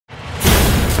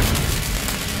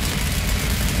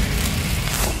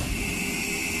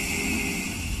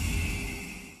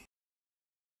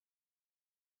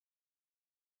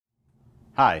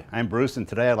Hi, I'm Bruce, and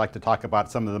today I'd like to talk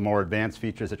about some of the more advanced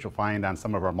features that you'll find on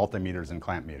some of our multimeters and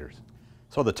clamp meters.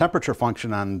 So the temperature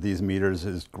function on these meters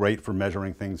is great for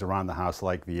measuring things around the house,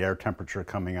 like the air temperature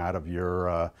coming out of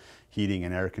your heating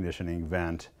and air conditioning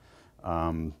vent.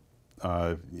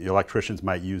 Electricians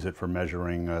might use it for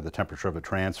measuring the temperature of a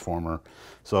transformer.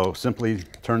 So simply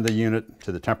turn the unit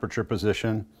to the temperature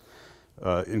position.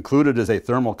 Included is a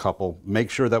thermocouple. Make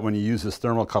sure that when you use this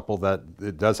thermocouple that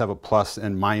it does have a plus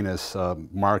and minus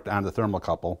marked on the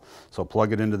thermocouple. So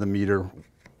plug it into the meter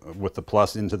with the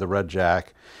plus into the red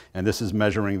jack. And this is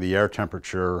measuring the air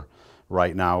temperature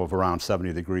right now of around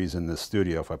 70 degrees in this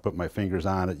studio. If I put my fingers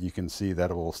on it, you can see that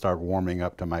it will start warming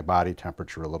up to my body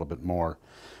temperature a little bit more.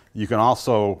 You can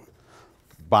also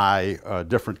buy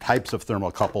different types of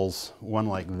thermocouples, one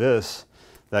like this,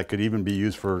 that could even be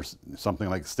used for something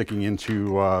like sticking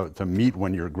into to meat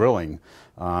when you're grilling.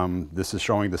 This is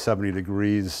showing the 70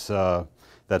 degrees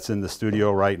that's in the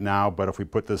studio right now, but if we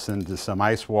put this into some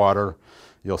ice water,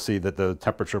 you'll see that the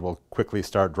temperature will quickly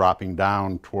start dropping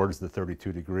down towards the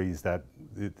 32 degrees that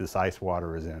this ice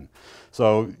water is in.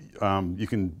 So you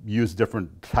can use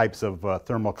different types of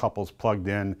thermocouples plugged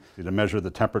in to measure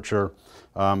the temperature.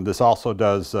 This also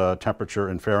does temperature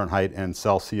in Fahrenheit and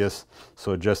Celsius,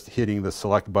 so just hitting the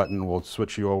select button will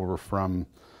switch you over from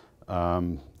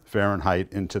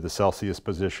Fahrenheit into the Celsius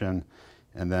position,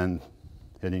 and then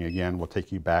hitting again will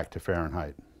take you back to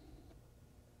Fahrenheit.